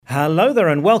Hello there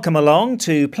and welcome along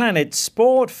to Planet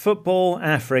Sport Football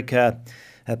Africa,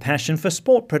 a passion for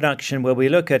sport production where we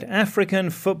look at African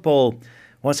football,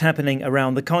 what's happening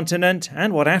around the continent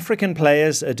and what African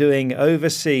players are doing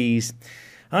overseas.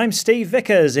 I'm Steve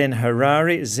Vickers in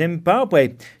Harare,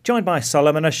 Zimbabwe, joined by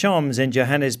Solomon Ashoms in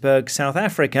Johannesburg, South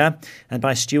Africa, and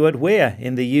by Stuart Weir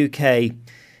in the UK.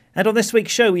 And on this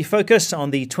week's show, we focus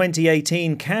on the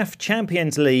 2018 CAF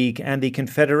Champions League and the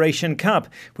Confederation Cup,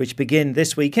 which begin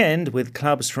this weekend with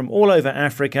clubs from all over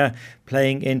Africa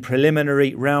playing in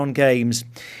preliminary round games.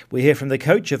 We hear from the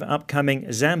coach of upcoming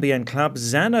Zambian club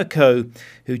Zanaco,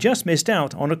 who just missed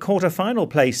out on a quarter-final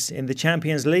place in the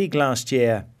Champions League last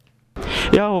year.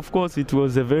 Yeah, of course, it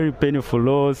was a very painful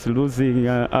loss, losing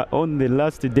on the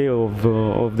last day of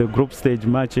the group stage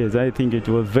matches. I think it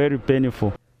was very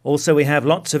painful. Also, we have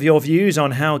lots of your views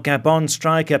on how Gabon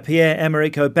striker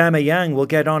Pierre-Emerick Aubameyang will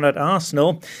get on at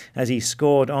Arsenal as he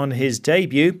scored on his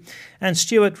debut. And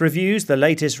Stuart reviews the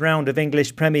latest round of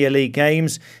English Premier League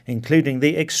games, including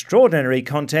the extraordinary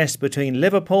contest between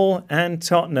Liverpool and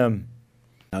Tottenham.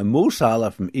 Now, Mo Salah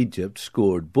from Egypt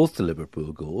scored both the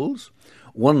Liverpool goals,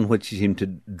 one in which he seemed to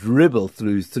dribble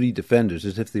through three defenders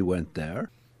as if they weren't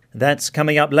there. That's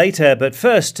coming up later, but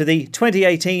first to the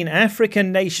 2018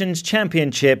 African Nations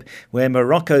Championship, where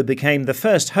Morocco became the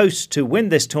first host to win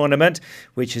this tournament,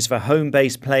 which is for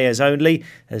home-based players only,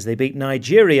 as they beat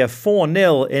Nigeria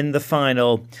 4-0 in the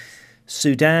final.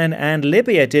 Sudan and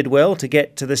Libya did well to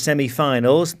get to the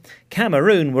semi-finals.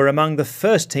 Cameroon were among the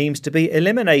first teams to be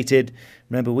eliminated.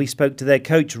 Remember, we spoke to their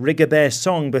coach Rigobert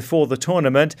Song before the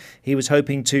tournament. He was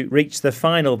hoping to reach the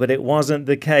final, but it wasn't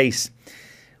the case.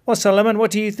 Well, Solomon,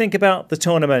 what do you think about the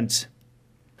tournament?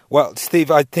 Well, Steve,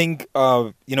 I think,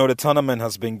 the tournament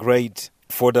has been great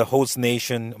for the host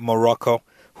nation, Morocco,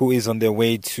 who is on their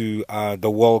way to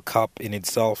the World Cup in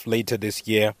itself later this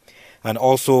year. And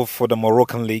also for the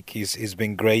Moroccan League, it's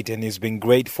been great. And it's been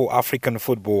great for African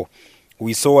football.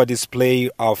 We saw a display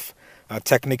of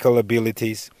technical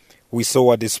abilities. We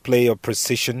saw a display of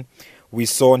precision. We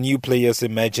saw new players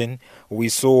emerging. We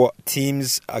saw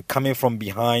teams coming from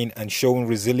behind and showing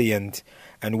resilience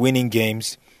and winning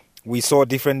games. We saw a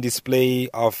different display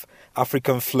of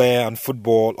African flair and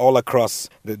football all across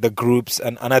the groups.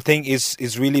 And I think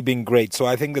it's really been great. So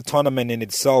I think the tournament in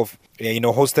itself,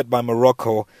 hosted by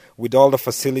Morocco, with all the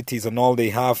facilities and all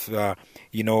they have,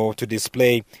 to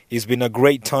display, it's been a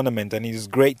great tournament. And it's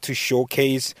great to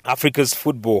showcase Africa's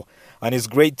football. And it's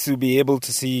great to be able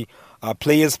to see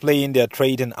players playing their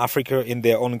trade in Africa in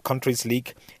their own country's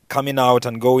league, coming out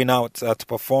and going out to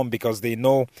perform, because they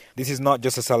know this is not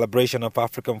just a celebration of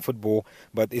African football,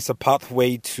 but it's a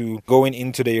pathway to going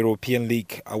into the European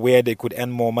League where they could earn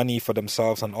more money for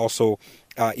themselves and also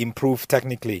improve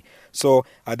technically. So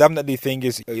I definitely think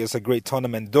it's a great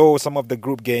tournament. Though some of the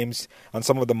group games and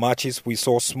some of the matches we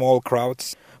saw small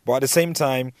crowds, but at the same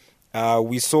time,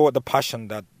 we saw the passion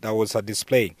that was a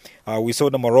display. We saw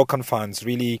the Moroccan fans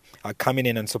really coming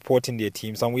in and supporting their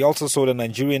teams. And we also saw the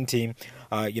Nigerian team,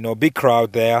 big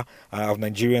crowd there of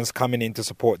Nigerians coming in to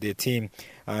support their team.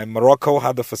 Morocco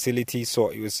had the facility, so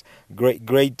it was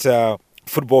great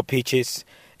football pitches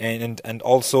and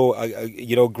also,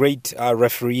 great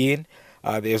refereeing.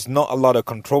 There's not a lot of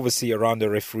controversy around the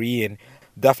refereeing.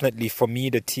 Definitely, for me,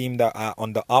 the team that are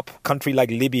on the up, country like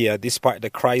Libya, despite the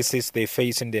crisis they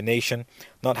face in their nation,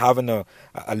 not having a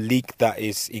league that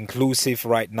is inclusive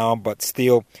right now, but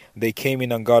still they came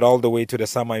in and got all the way to the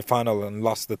semi-final and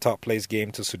lost the top place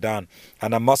game to Sudan.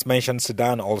 And I must mention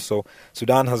Sudan also.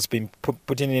 Sudan has been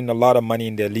putting in a lot of money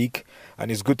in their league,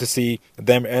 and it's good to see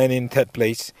them earning third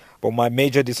place. But my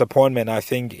major disappointment, I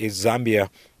think, is Zambia.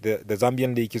 The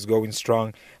Zambian league is going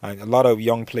strong, and a lot of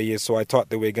young players. So I thought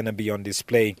they were going to be on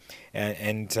display,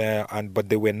 but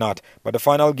they were not. But the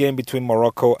final game between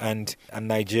Morocco and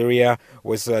Nigeria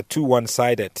was 2-1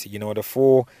 sided. The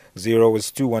 4-0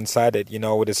 was 2-1 sided.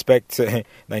 Would expect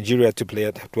Nigeria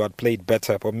to have played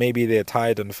better, but maybe they're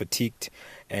tired and fatigued,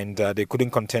 and they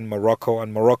couldn't contend Morocco.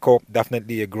 And Morocco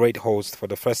definitely a great host, for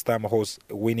the first time host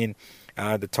winning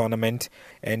the tournament,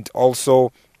 and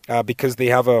also because they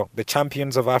have the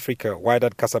champions of Africa,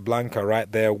 Wydad Casablanca,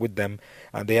 right there with them,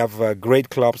 and they have great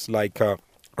clubs like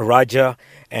Raja,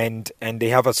 and they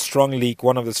have a strong league,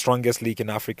 one of the strongest league in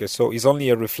Africa. So it's only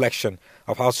a reflection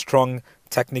of how strong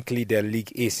technically their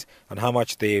league is and how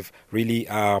much they've really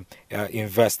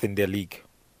invest in their league.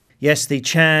 Yes, the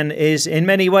Chan is in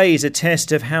many ways a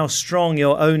test of how strong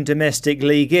your own domestic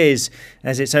league is,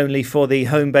 as it's only for the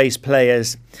home-based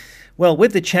players. Well,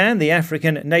 with the CHAN, the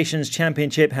African Nations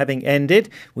Championship, having ended,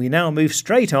 we now move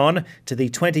straight on to the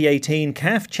 2018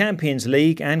 CAF Champions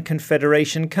League and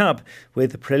Confederation Cup,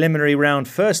 with the preliminary round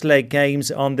first leg games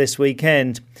on this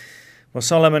weekend. Well,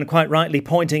 Solomon quite rightly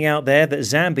pointing out there that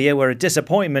Zambia were a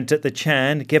disappointment at the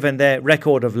CHAN, given their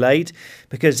record of late,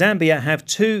 because Zambia have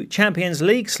 2 Champions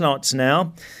League slots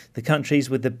now. The countries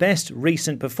with the best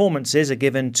recent performances are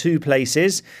given 2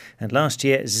 places, and last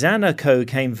year Zanaco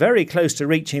came very close to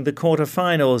reaching the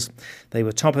quarter-finals. They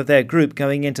were top of their group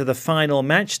going into the final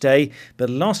match day, but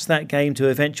lost that game to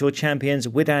eventual champions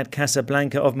Wydad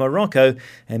Casablanca of Morocco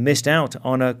and missed out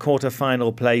on a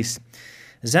quarter-final place.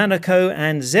 Zanaco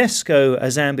and Zesco are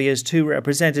Zambia's 2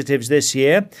 representatives this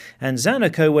year, and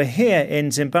Zanaco were here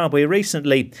in Zimbabwe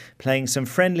recently, playing some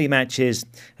friendly matches.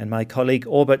 And my colleague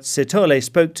Orbit Sitole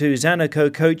spoke to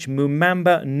Zanaco coach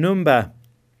Mumamba Numba.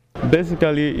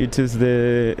 Basically, it is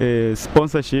the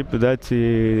sponsorship that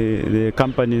the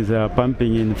companies are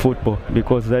pumping in football,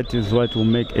 because that is what will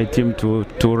make a team to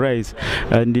rise.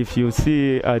 And if you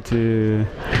see at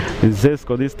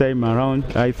Zesco this time around,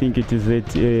 I think it is a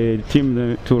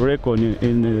team to reckon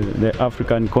in the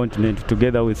African continent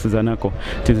together with Zanaco.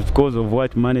 It is because of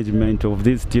what management of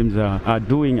these teams are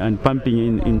doing and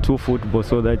pumping into football,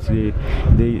 so that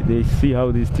they see how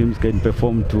these teams can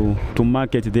perform to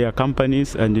market their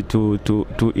companies and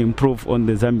to improve on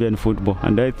the Zambian football.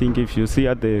 And I think if you see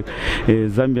at the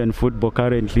Zambian football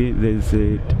currently, there's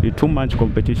too much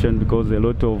competition, because a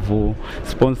lot of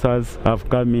sponsors have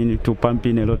come in to pump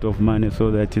in a lot of money,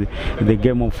 so that the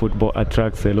game of football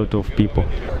attracts a lot of people.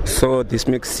 So this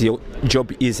makes your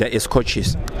job easier as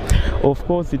coaches? Of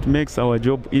course, it makes our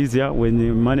job easier when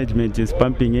the management is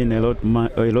pumping in a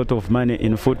lot of money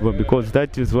in football, because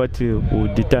that is what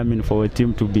will determine for a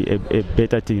team to be a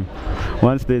better team.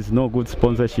 Once there's no good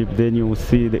sponsorship, then you will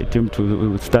see the team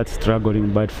to start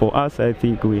struggling. But for us, I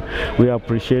think we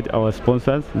appreciate our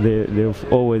sponsors.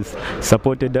 They've always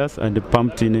supported us and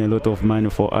pumped in a lot of money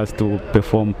for us to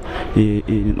perform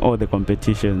in all the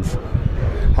competitions.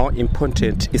 How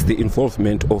important is the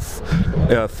involvement of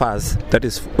FAZ, that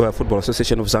is Football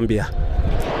Association of Zambia?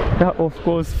 Yeah, of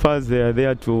course, FAZ, they are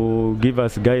there to give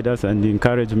us guidance and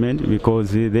encouragement,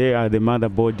 because they are the mother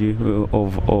body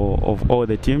of all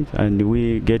the teams, and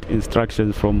we get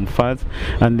instructions from FAZ.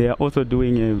 And they are also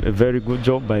doing a very good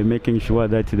job by making sure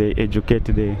that they educate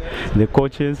the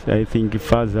coaches. I think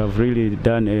FAZ have really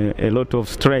done a lot of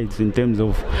strides in terms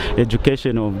of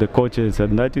education of the coaches,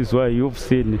 and that is why you've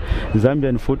seen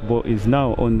Zambian football is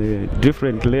now on a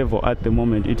different level at the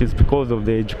moment. It is because of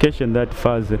the education that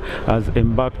FAZ has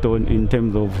embarked on in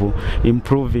terms of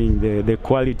improving the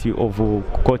quality of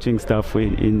coaching staff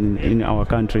in our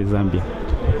country, Zambia.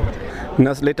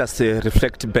 Now let us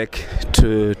reflect back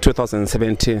to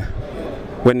 2017.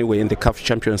 When you were in the CAF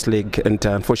Champions League, and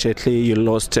unfortunately you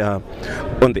lost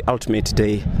on the ultimate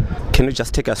day. Can you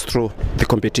just take us through the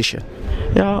competition?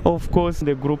 Yeah, of course,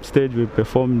 the group stage we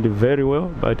performed very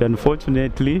well, but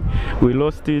unfortunately we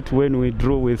lost it when we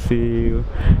drew with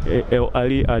El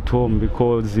Ali at home,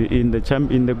 because in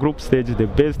the group stage, the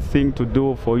best thing to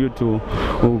do for you to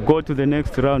go to the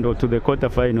next round or to the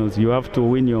quarterfinals, you have to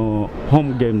win your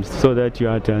home games, so that you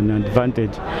are at an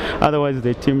advantage. Otherwise,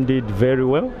 the team did very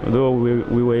well, though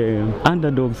we were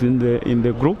underdogs in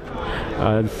the group,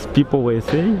 as people were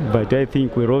saying, but I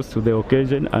think we rose to the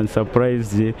occasion and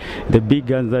surprised the big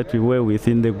guns that we were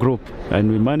within the group,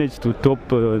 and we managed to top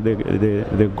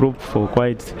the group for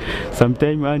quite some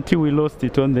time, until we lost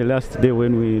it on the last day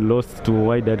when we lost to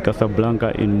Wydad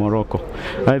Casablanca in Morocco.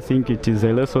 I think it is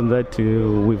a lesson that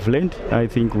we've learned. I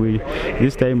think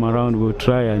this time around we'll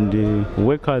try and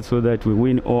work hard so that we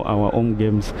win all our own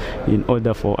games in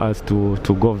order for us to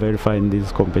go very far in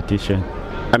this competition.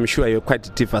 I'm sure you're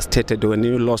quite devastated when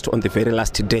you lost on the very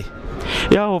last day.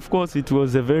 Yeah, of course, it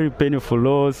was a very painful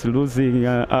loss, losing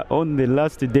on the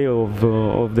last day of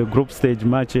the group stage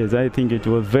matches. I think it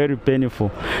was very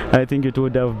painful. I think it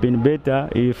would have been better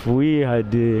if we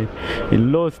had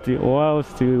lost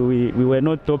whilst we were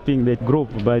not topping the group,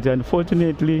 but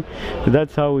unfortunately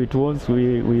that's how it was.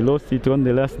 We lost it on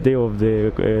the last day of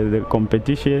the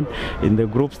competition in the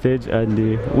group stage,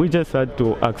 and we just had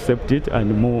to accept it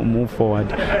and move forward.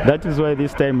 That is why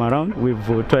this time around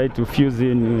we've tried to fuse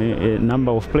in a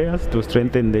number of players to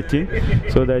strengthen the team,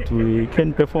 so that we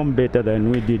can perform better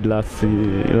than we did last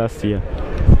year.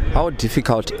 How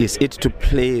difficult is it to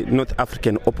play North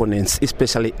African opponents,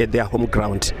 especially at their home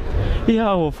ground? Yeah,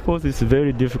 of course, it's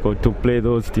very difficult to play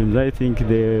those teams. I think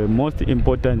the most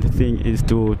important thing is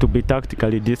to be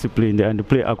tactically disciplined and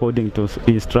play according to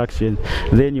instructions.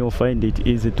 Then you'll find it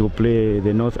easy to play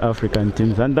the North African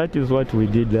teams, and that is what we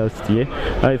did last year.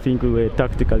 I think we were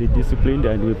tactically disciplined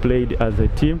and we played as a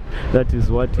team. That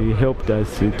is what helped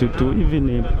us to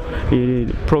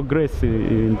even progress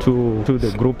into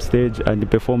the group stage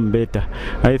and perform better.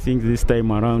 I think this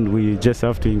time around we just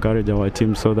have to encourage our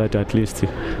team so that at least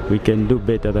we can do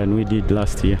better than we did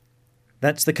last year.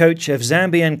 That's the coach of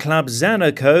Zambian club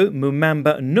Zanaco,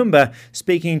 Mumamba Numba,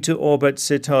 speaking to Orbit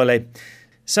Sitole.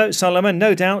 So, Solomon,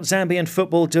 no doubt Zambian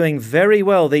football doing very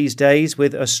well these days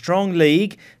with a strong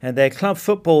league, and their club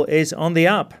football is on the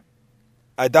up.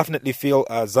 I definitely feel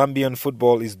Zambian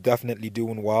football is definitely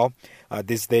doing well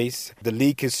these days. The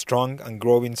league is strong and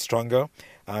growing stronger,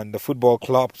 and the football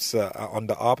clubs are on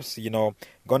the ups.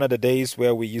 Gone are the days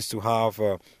where we used to have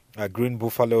Green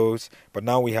Buffaloes, but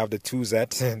now we have the two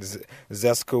Zs,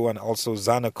 Zesco and also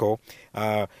Zanaco.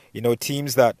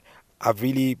 Teams that have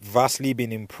really vastly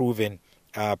been improving,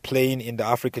 playing in the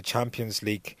Africa Champions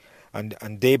League.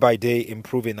 And day by day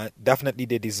improving. Definitely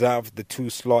they deserve the 2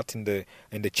 slot in the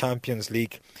Champions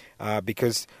League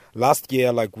because last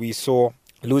year, like we saw,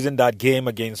 losing that game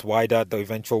against Wydad, the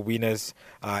eventual winners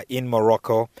in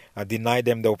Morocco, denied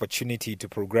them the opportunity to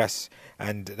progress,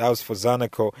 and that was for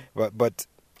Zanaco. But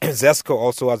Zesco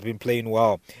also has been playing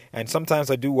well, and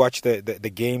sometimes I do watch the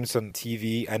games on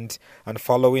TV and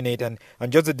following it, and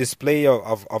just the display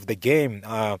of the game.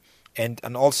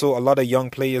 And also a lot of young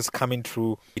players coming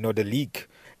through, the league.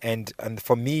 And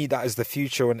for me, that is the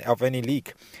future of any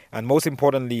league. And most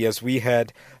importantly, as we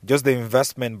had just the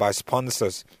investment by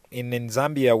sponsors. In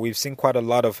Zambia, we've seen quite a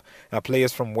lot of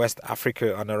players from West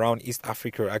Africa and around East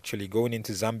Africa actually going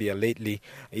into Zambia lately.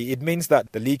 It means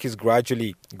that the league is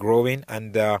gradually growing,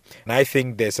 and I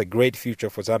think there's a great future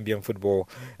for Zambian football.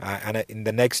 And in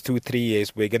the next 2-3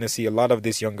 years, we're going to see a lot of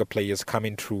these younger players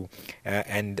coming through,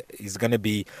 and it's going to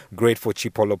be great for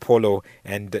Chipolo Polo,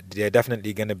 and they're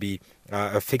definitely going to be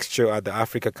a fixture at the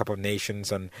Africa Cup of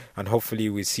Nations, and hopefully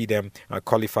we see them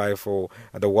qualify for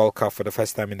the World Cup for the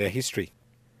first time in their history.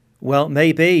 Well,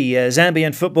 maybe.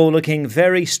 Zambian football looking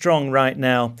very strong right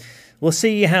now. We'll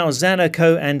see how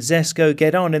Zanaco and Zesco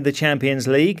get on in the Champions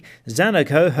League.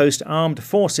 Zanaco host Armed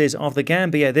Forces of the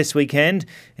Gambia this weekend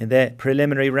in their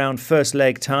preliminary round first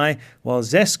leg tie, while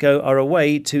Zesco are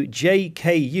away to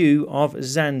JKU of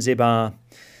Zanzibar.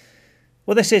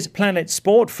 Well, this is Planet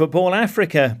Sport Football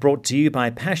Africa, brought to you by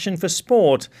Passion for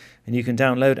Sport. And you can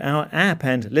download our app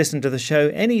and listen to the show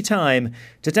anytime.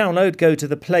 To download, go to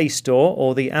the Play Store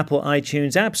or the Apple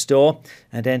iTunes App Store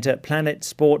and enter Planet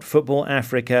Sport Football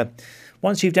Africa.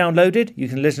 Once you've downloaded, you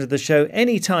can listen to the show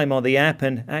anytime on the app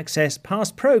and access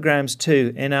past programmes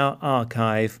too in our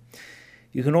archive.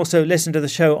 You can also listen to the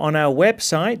show on our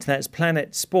website, that's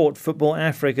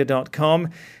planetsportfootballafrica.com,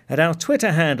 and our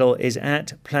Twitter handle is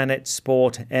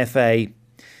 @PlanetSportFA.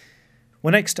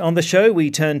 Well, next on the show,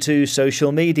 we turn to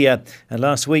social media. And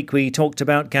last week, we talked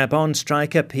about Gabon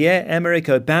striker Pierre-Emerick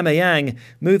Aubameyang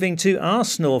moving to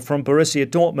Arsenal from Borussia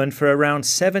Dortmund for around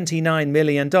 $79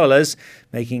 million,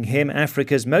 making him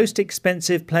Africa's most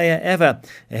expensive player ever,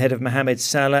 ahead of Mohamed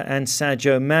Salah and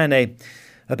Sadio Mane.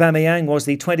 Aubameyang was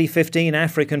the 2015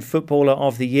 African Footballer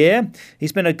of the Year.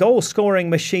 He's been a goal-scoring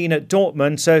machine at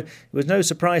Dortmund, so it was no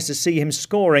surprise to see him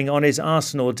scoring on his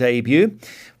Arsenal debut.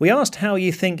 We asked how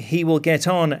you think he will get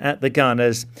on at the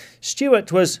Gunners.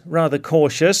 Stuart was rather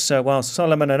cautious, while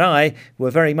Solomon and I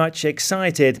were very much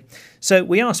excited. So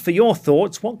we asked for your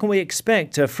thoughts. What can we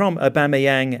expect from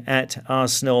Aubameyang at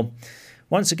Arsenal?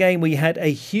 Once again, we had a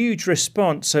huge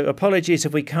response, so apologies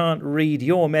if we can't read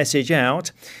your message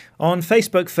out. On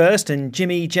Facebook first, and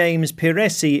Jimmy James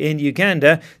Piresi in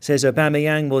Uganda says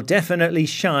Aubameyang will definitely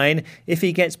shine if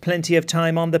he gets plenty of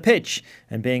time on the pitch.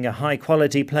 And being a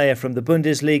high-quality player from the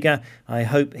Bundesliga, I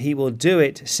hope he will do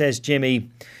it, says Jimmy.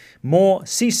 More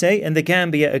Cisse in the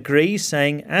Gambia agrees,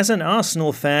 saying, as an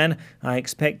Arsenal fan, I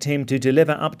expect him to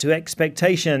deliver up to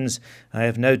expectations. I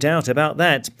have no doubt about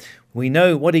that. We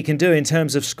know what he can do in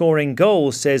terms of scoring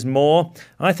goals, says Moore.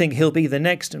 I think he'll be the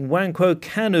next Nwankwo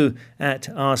Kanu at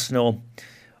Arsenal.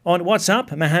 On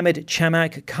WhatsApp, Mohamed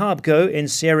Chamak Karbgo in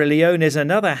Sierra Leone is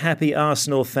another happy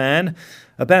Arsenal fan.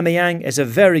 Aubameyang is a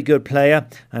very good player.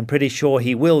 I'm pretty sure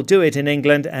he will do it in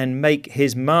England and make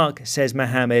his mark, says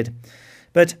Mohamed.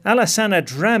 But Alassana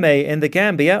Drame in the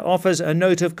Gambia offers a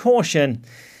note of caution.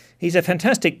 He's a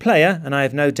fantastic player, and I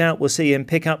have no doubt we'll see him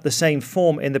pick up the same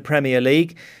form in the Premier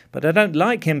League, but I don't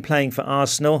like him playing for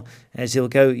Arsenal, as he'll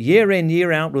go year in,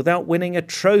 year out without winning a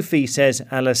trophy, says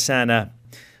Alassana.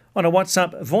 On a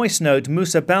WhatsApp voice note,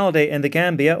 Musa Balde in the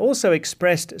Gambia also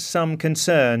expressed some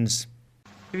concerns.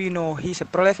 We know he's a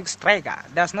prolific striker.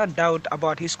 There's no doubt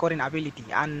about his scoring ability,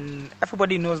 and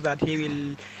everybody knows that he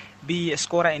will be a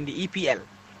scorer in the EPL.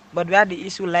 But where the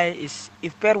issue lies is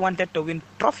if Pierre wanted to win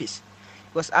trophies,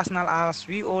 because Arsenal, as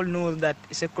we all know, that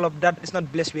is a club that is not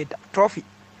blessed with trophy.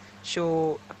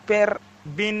 So Pierre,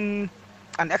 being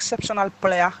an exceptional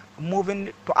player,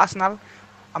 moving to Arsenal,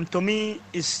 to me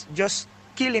is just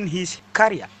killing his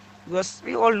career. Because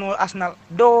we all know Arsenal,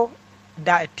 though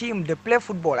they're a team, they play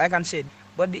football, I can say,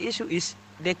 but the issue is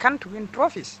they can't win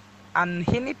trophies, and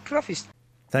he needs trophies.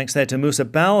 Thanks there to Musa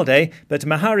Balde, but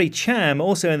Mahari Cham,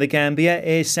 also in the Gambia,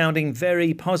 is sounding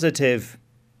very positive.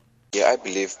 Yeah, I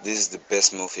believe this is the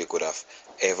best move he could have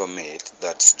ever made,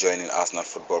 that's joining Arsenal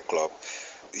Football Club.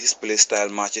 His play style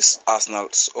matches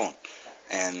Arsenal's own,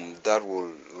 and that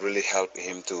will really help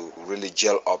him to really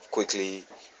gel up quickly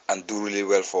and do really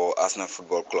well for Arsenal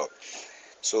Football Club.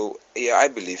 So, yeah, I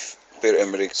believe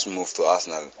Pierre-Emerick's move to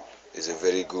Arsenal is a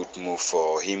very good move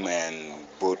for him and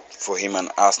both for him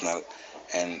and Arsenal,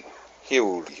 and he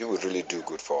will really do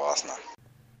good for Arsenal.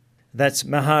 That's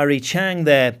Mahari Chang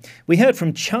there. We heard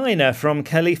from China, from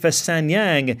Khalifa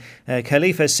Sanyang.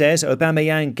 Khalifa says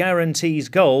Aubameyang guarantees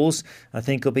goals. I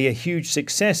think it'll be a huge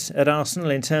success at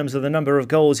Arsenal in terms of the number of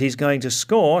goals he's going to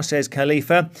score, says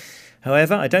Khalifa.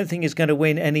 However, I don't think he's going to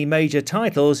win any major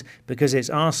titles because it's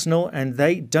Arsenal and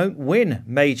they don't win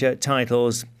major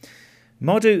titles.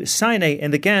 Modu Saine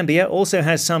in the Gambia also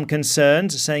has some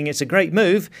concerns, saying it's a great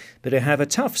move, but he'll have a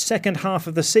tough second half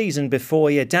of the season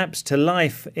before he adapts to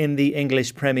life in the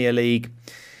English Premier League.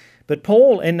 But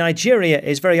Paul in Nigeria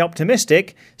is very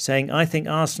optimistic, saying, I think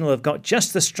Arsenal have got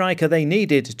just the striker they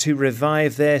needed to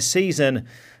revive their season.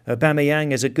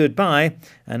 Aubameyang is a good buy,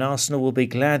 and Arsenal will be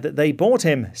glad that they bought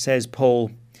him, says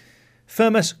Paul.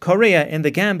 Firmus Korea in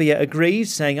the Gambia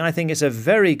agrees, saying, I think it's a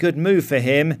very good move for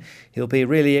him. He'll be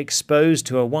really exposed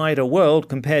to a wider world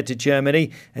compared to Germany,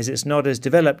 as it's not as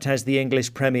developed as the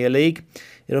English Premier League.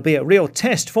 It'll be a real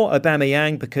test for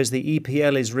Aubameyang because the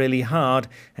EPL is really hard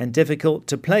and difficult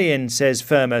to play in, says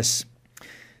Firmus.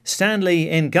 Stanley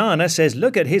in Ghana says,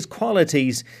 look at his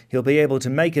qualities. He'll be able to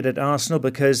make it at Arsenal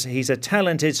because he's a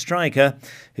talented striker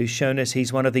who's shown us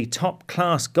he's one of the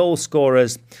top-class goal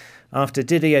scorers. After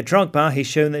Didier Drogba, he's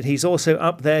shown that he's also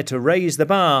up there to raise the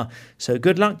bar. So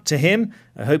good luck to him.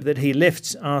 I hope that he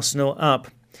lifts Arsenal up.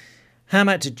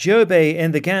 Hamat Jobe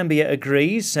in the Gambia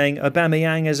agrees, saying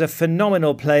Aubameyang is a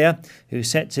phenomenal player who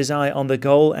sets his eye on the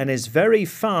goal and is very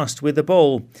fast with the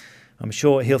ball. I'm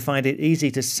sure he'll find it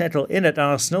easy to settle in at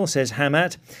Arsenal, says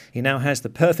Hamat. He now has the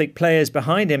perfect players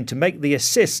behind him to make the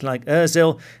assists like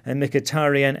Ozil and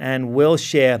Mkhitaryan and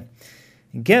Wilshere.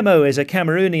 Gemo is a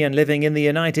Cameroonian living in the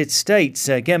United States.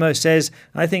 Gemo says,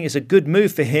 I think it's a good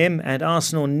move for him and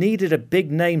Arsenal needed a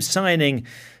big-name signing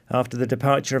after the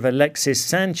departure of Alexis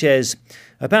Sanchez.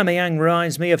 Aubameyang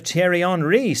reminds me of Thierry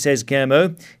Henry, says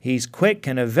Gemo. He's quick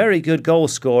and a very good goal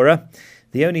scorer.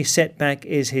 The only setback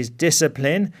is his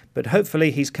discipline, but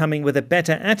hopefully he's coming with a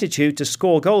better attitude to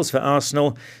score goals for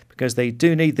Arsenal because they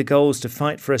do need the goals to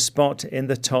fight for a spot in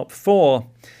the top four.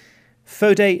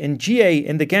 Fode Njie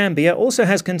in the Gambia also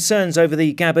has concerns over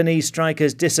the Gabonese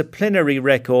striker's disciplinary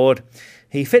record.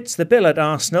 He fits the bill at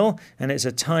Arsenal, and it's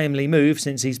a timely move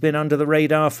since he's been under the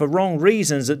radar for wrong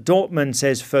reasons at Dortmund,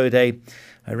 says Fode.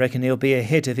 I reckon he'll be a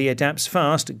hit if he adapts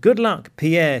fast. Good luck,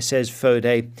 Pierre, says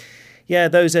Fode. Yeah,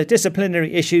 those are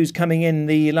disciplinary issues coming in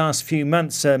the last few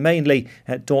months, mainly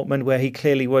at Dortmund, where he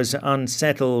clearly was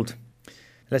unsettled.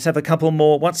 Let's have a couple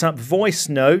more WhatsApp voice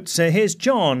notes. Here's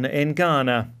John in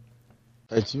Ghana.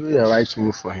 It's really a right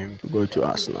move for him to go to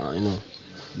Arsenal,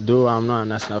 Though I'm not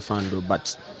an Arsenal fan,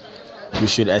 but we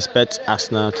should expect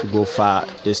Arsenal to go far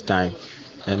this time.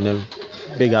 And then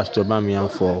big ups to Aubameyang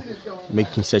for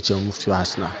making such a move to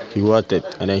Arsenal. He worth it,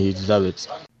 and then he deserves it.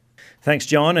 Thanks,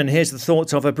 John. And here's the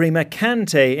thoughts of Ibrahima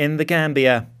Kante in the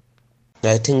Gambia.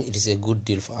 I think it is a good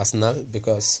deal for Arsenal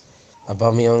because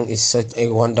Aubameyang is such a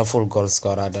wonderful goal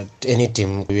scorer that any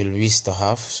team will wish to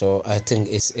have. So I think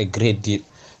it's a great deal.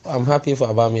 I'm happy for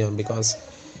Aubameyang because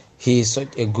he is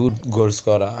such a good goal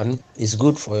scorer and it's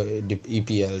good for the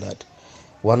EPL that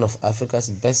one of Africa's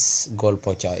best goal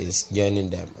poacher is joining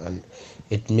them, and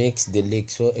it makes the league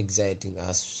so exciting.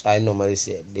 As I normally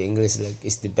say, the English league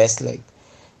is the best league,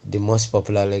 the most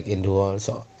popular league in the world.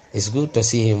 So it's good to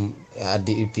see him at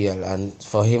the EPL and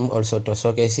for him also to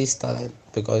showcase his talent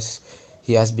because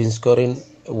he has been scoring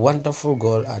wonderful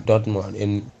goal at Dortmund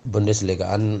in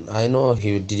Bundesliga, and I know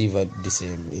he will deliver the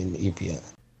same in EPL.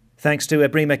 Thanks to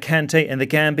Ibrahima Kante in the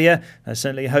Gambia. I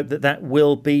certainly hope that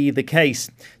will be the case.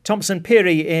 Thompson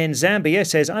Piri in Zambia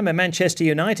says, I'm a Manchester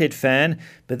United fan,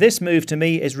 but this move to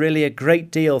me is really a great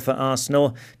deal for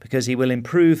Arsenal because he will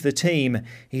improve the team.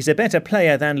 He's a better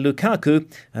player than Lukaku,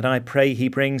 and I pray he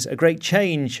brings a great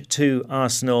change to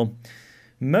Arsenal.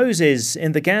 Moses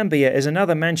in the Gambia is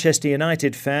another Manchester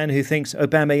United fan who thinks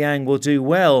Aubameyang will do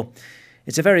well.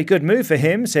 It's a very good move for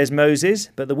him, says Moses,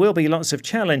 but there will be lots of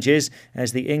challenges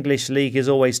as the English league is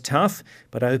always tough,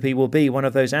 but I hope he will be one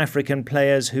of those African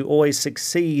players who always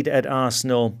succeed at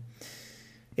Arsenal.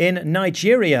 In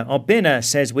Nigeria, Obinna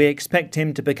says we expect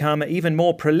him to become even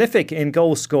more prolific in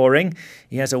goal scoring.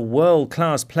 He has a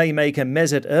world-class playmaker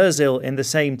Mesut Ozil in the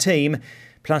same team,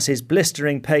 plus his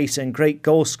blistering pace and great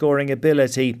goal-scoring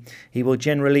ability. He will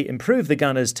generally improve the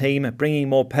Gunners team, bringing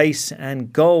more pace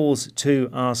and goals to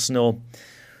Arsenal.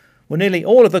 Well, nearly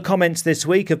all of the comments this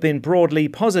week have been broadly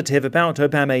positive about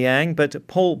Aubameyang, but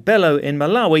Paul Bello in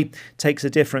Malawi takes a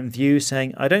different view,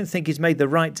 saying, I don't think he's made the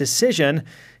right decision.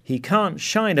 He can't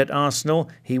shine at Arsenal.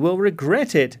 He will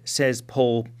regret it, says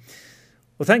Paul.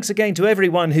 Well, thanks again to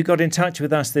everyone who got in touch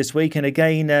with us this week. And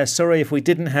again, sorry if we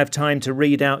didn't have time to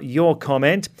read out your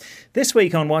comment. This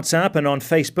week on WhatsApp and on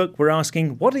Facebook, we're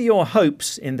asking, what are your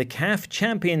hopes in the CAF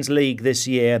Champions League this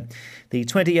year? The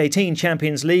 2018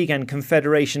 Champions League and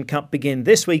Confederation Cup begin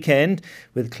this weekend,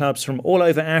 with clubs from all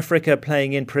over Africa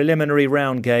playing in preliminary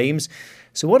round games.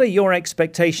 So what are your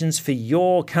expectations for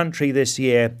your country this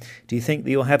year? Do you think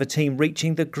that you'll have a team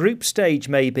reaching the group stage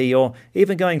maybe, or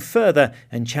even going further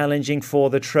and challenging for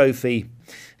the trophy?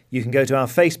 You can go to our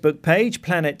Facebook page,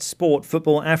 Planet Sport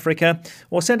Football Africa,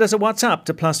 or send us a WhatsApp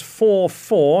to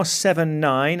 +44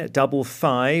 79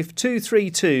 55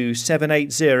 232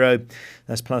 780.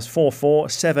 That's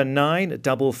 +44 79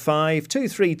 55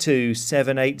 232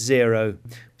 780.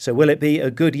 So will it be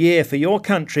a good year for your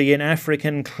country in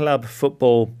African club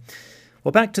football?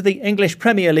 Well, back to the English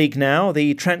Premier League now.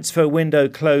 The transfer window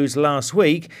closed last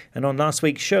week, and on last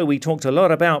week's show we talked a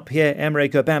lot about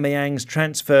Pierre-Emerick Aubameyang's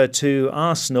transfer to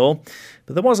Arsenal.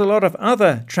 But there was a lot of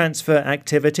other transfer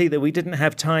activity that we didn't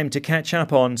have time to catch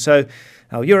up on. So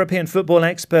our European football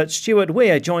expert Stuart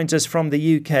Weir joins us from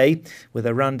the UK with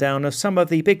a rundown of some of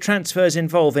the big transfers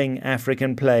involving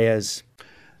African players.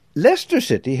 Leicester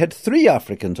City had 3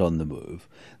 Africans on the move.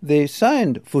 They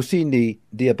signed Foussini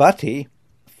Diabate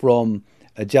from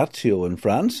Ajaccio in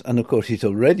France, and of course he's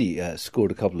already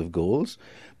scored a couple of goals.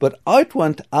 But out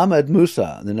went Ahmed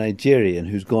Musa, the Nigerian,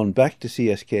 who's gone back to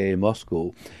CSKA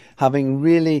Moscow, having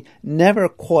really never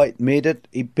quite made it.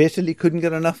 He basically couldn't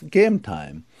get enough game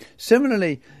time.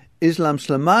 Similarly, Islam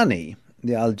Slimani,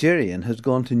 the Algerian, has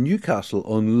gone to Newcastle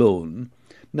on loan.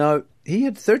 Now, he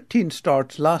had 13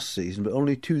 starts last season, but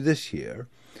only 2 this year.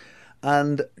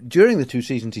 And during the 2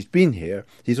 seasons he's been here,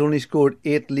 he's only scored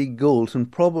 8 league goals,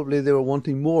 and probably they were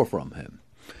wanting more from him.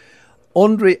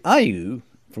 Andre Ayew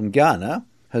from Ghana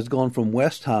has gone from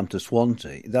West Ham to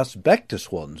Swansea. That's back to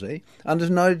Swansea, and is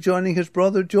now joining his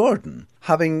brother Jordan,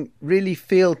 having really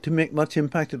failed to make much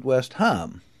impact at West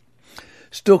Ham.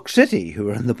 Stoke City, who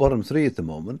are in the bottom 3 at the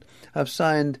moment, have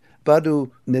signed Badou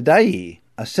Nedayi,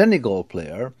 a Senegal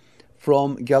player,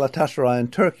 from Galatasaray in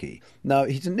Turkey. Now,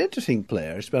 he's an interesting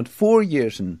player. He spent 4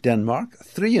 years in Denmark,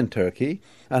 3 in Turkey,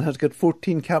 and has got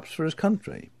 14 caps for his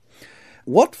country.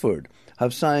 Watford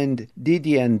have signed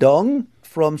Didier Ndong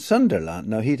from Sunderland.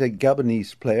 Now, he's a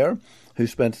Gabonese player who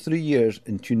spent 3 years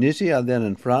in Tunisia and then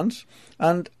in France,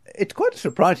 and it's quite a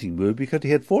surprising move because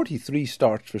he had 43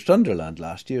 starts for Sunderland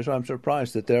last year, so I'm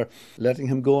surprised that they're letting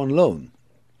him go on loan.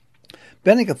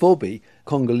 Benik Afobe,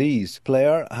 Congolese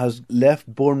player, has left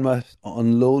Bournemouth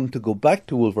on loan to go back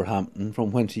to Wolverhampton from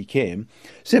whence he came,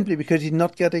 simply because he's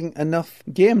not getting enough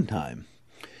game time.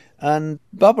 And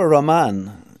Baba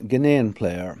Rahman, Ghanaian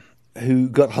player, who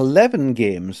got 11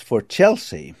 games for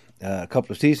Chelsea a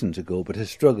couple of seasons ago but has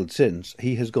struggled since,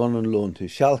 he has gone on loan to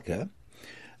Schalke.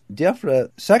 Diafra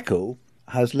Sakho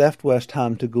has left West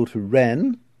Ham to go to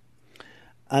Rennes,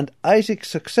 and Isaac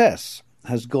Success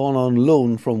has gone on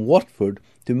loan from Watford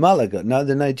to Malaga. Now,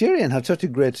 the Nigerian had such a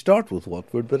great start with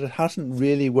Watford, but it hasn't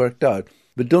really worked out.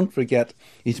 But don't forget,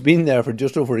 he's been there for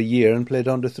just over a year and played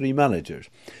under 3 managers.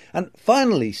 And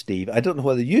finally, Steve, I don't know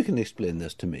whether you can explain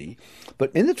this to me,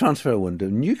 but in the transfer window,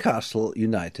 Newcastle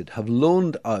United have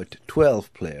loaned out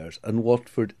 12 players and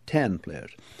Watford 10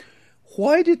 players.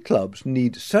 Why did clubs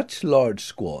need such large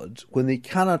squads when they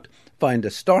cannot find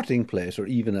a starting place or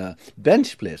even a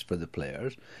bench place for the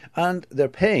players, and they're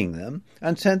paying them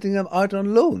and sending them out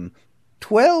on loan?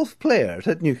 12 players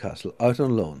at Newcastle out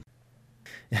on loan.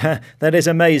 That is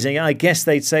amazing. I guess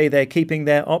they'd say they're keeping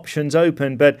their options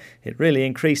open, but it really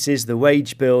increases the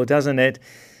wage bill, doesn't it?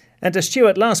 And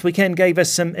Stuart last weekend gave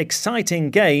us some exciting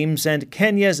games, and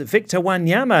Kenya's Victor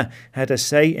Wanyama had a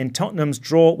say in Tottenham's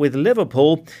draw with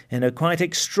Liverpool in a quite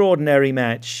extraordinary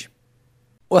match.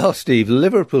 Well, Steve,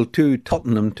 Liverpool 2,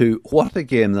 Tottenham 2, what a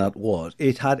game that was.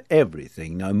 It had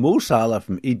everything. Now, Mo Salah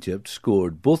from Egypt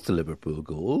scored both the Liverpool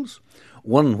goals,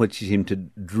 one which he seemed to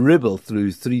dribble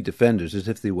through three defenders as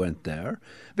if they weren't there.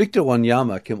 Victor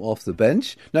Wanyama came off the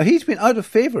bench. Now, he's been out of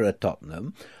favour at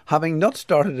Tottenham, having not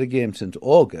started a game since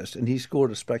August, and he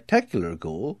scored a spectacular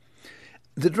goal.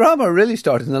 The drama really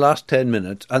started in the last 10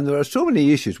 minutes, and there are so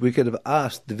many issues we could have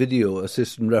asked the video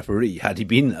assistant referee had he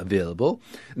been available.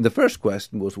 And the first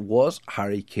question was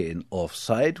Harry Kane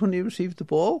offside when he received the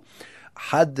ball?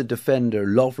 Had the defender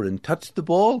Lovren touched the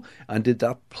ball, and did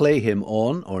that play him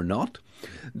on or not?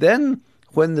 Then,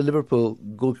 when the Liverpool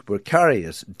goalkeeper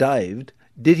Karius dived,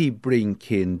 did he bring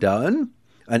Kane down?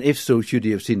 And if so, should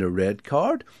he have seen a red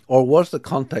card? Or was the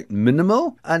contact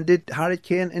minimal? And did Harry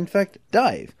Kane, in fact,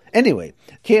 dive? Anyway,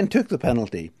 Kane took the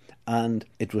penalty and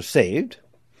it was saved.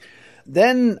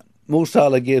 Then Mo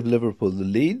Salah gave Liverpool the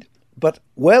lead. But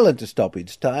well into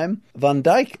stoppage time, Van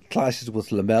Dijk clashes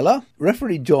with Lamela.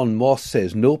 Referee John Moss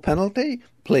says no penalty,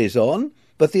 plays on.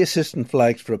 But the assistant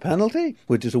flags for a penalty,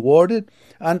 which is awarded,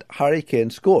 and Harry Kane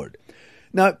scored.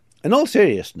 Now, in all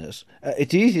seriousness,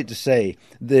 it's easy to say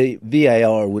the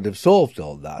VAR would have solved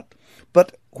all that,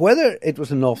 but whether it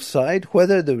was an offside,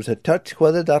 whether there was a touch,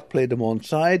 whether that played him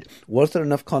onside, was there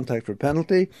enough contact for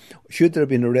penalty, should there have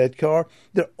been a red card,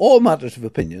 they're all matters of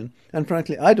opinion, and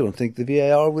frankly, I don't think the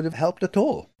VAR would have helped at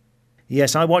all.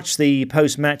 Yes, I watched the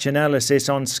post-match analysis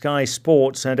on Sky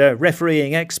Sports, and a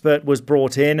refereeing expert was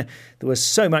brought in. There was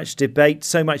so much debate,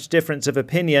 so much difference of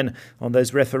opinion on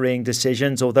those refereeing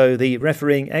decisions, although the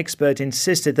refereeing expert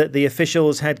insisted that the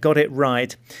officials had got it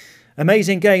right.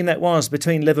 Amazing game that was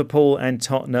between Liverpool and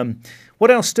Tottenham.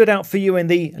 What else stood out for you in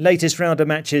the latest round of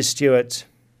matches, Stuart?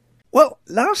 Well,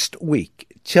 last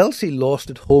week, Chelsea lost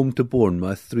at home to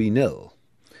Bournemouth 3-0.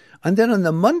 And then on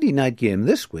the Monday night game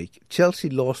this week, Chelsea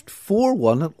lost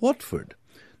 4-1 at Watford.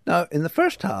 Now, in the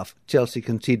first half, Chelsea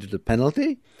conceded a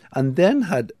penalty and then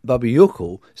had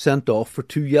Bakayoko sent off for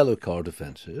 2 yellow card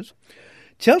offences.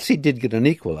 Chelsea did get an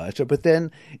equaliser, but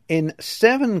then in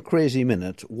 7 crazy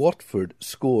minutes, Watford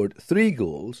scored 3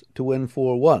 goals to win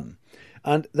 4-1.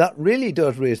 And that really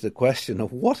does raise the question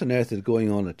of what on earth is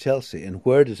going on at Chelsea and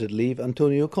where does it leave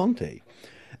Antonio Conte?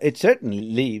 It certainly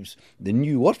leaves the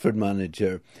new Watford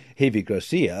manager, Javi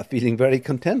Gracia, feeling very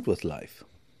content with life.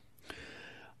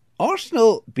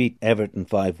 Arsenal beat Everton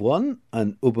 5-1,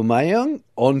 and Aubameyang,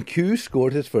 on cue,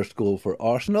 scored his first goal for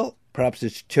Arsenal. Perhaps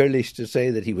it's churlish to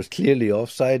say that he was clearly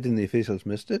offside and the officials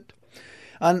missed it.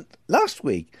 And last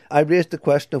week, I raised the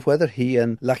question of whether he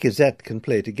and Lacazette can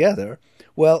play together.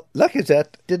 Well,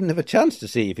 Lacazette didn't have a chance to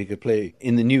see if he could play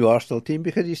in the new Arsenal team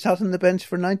because he sat on the bench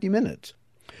for 90 minutes.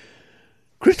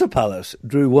 Crystal Palace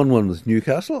drew 1-1 with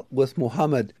Newcastle, with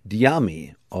Mohamed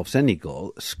Diame of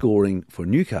Senegal scoring for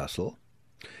Newcastle.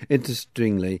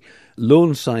 Interestingly,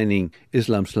 loan signing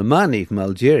Islam Slimani from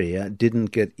Algeria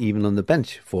didn't get even on the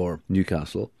bench for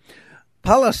Newcastle.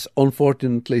 Palace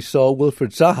unfortunately saw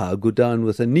Wilfried Zaha go down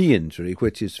with a knee injury,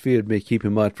 which is feared may keep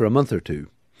him out for a month or two.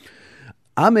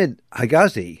 Ahmed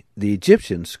Hagazi, the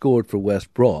Egyptian, scored for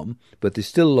West Brom, but they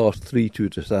still lost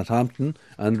 3-2 to Southampton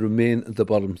and remain at the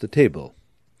bottom of the table.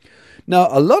 Now,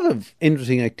 a lot of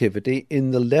interesting activity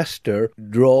in the Leicester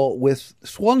draw with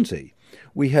Swansea.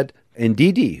 We had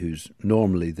Ndidi, who's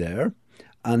normally there,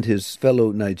 and his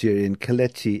fellow Nigerian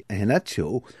Kelechi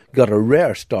Iheanacho got a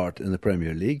rare start in the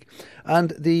Premier League.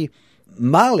 And the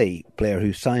Mali player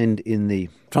who signed in the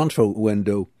transfer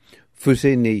window,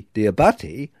 Fousseyni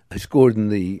Diabate, who scored in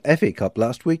the FA Cup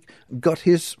last week, got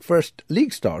his first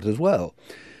league start as well.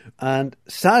 And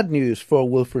sad news for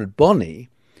Wilfried Bony,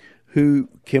 who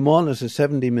came on as a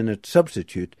 70-minute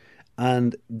substitute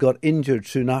and got injured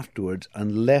soon afterwards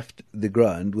and left the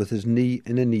ground with his knee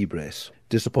in a knee brace.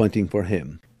 Disappointing for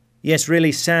him. Yes,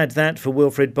 really sad that for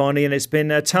Wilfried Bony, and it's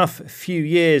been a tough few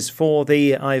years for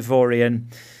the Ivorian.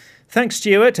 Thanks,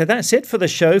 Stuart. That's it for the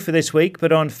show for this week.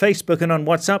 But on Facebook and on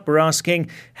WhatsApp, we're asking,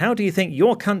 how do you think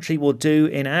your country will do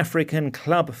in African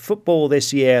club football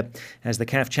this year as the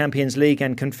CAF Champions League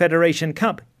and Confederation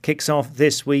Cup kicks off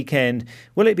this weekend?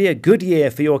 Will it be a good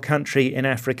year for your country in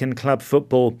African club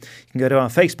football? You can go to our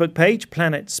Facebook page,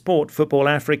 Planet Sport Football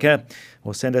Africa,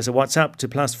 or send us a WhatsApp to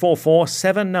 +44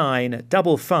 79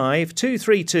 55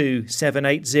 232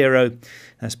 780.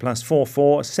 That's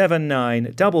 +44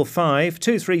 79 55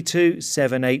 232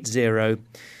 780.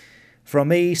 From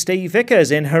me, Steve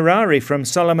Vickers in Harare, from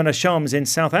Solomon Ashams in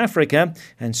South Africa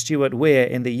and Stuart Weir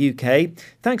in the UK,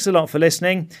 thanks a lot for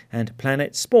listening, and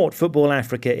Planet Sport Football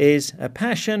Africa is a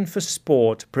passion for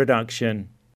sport production.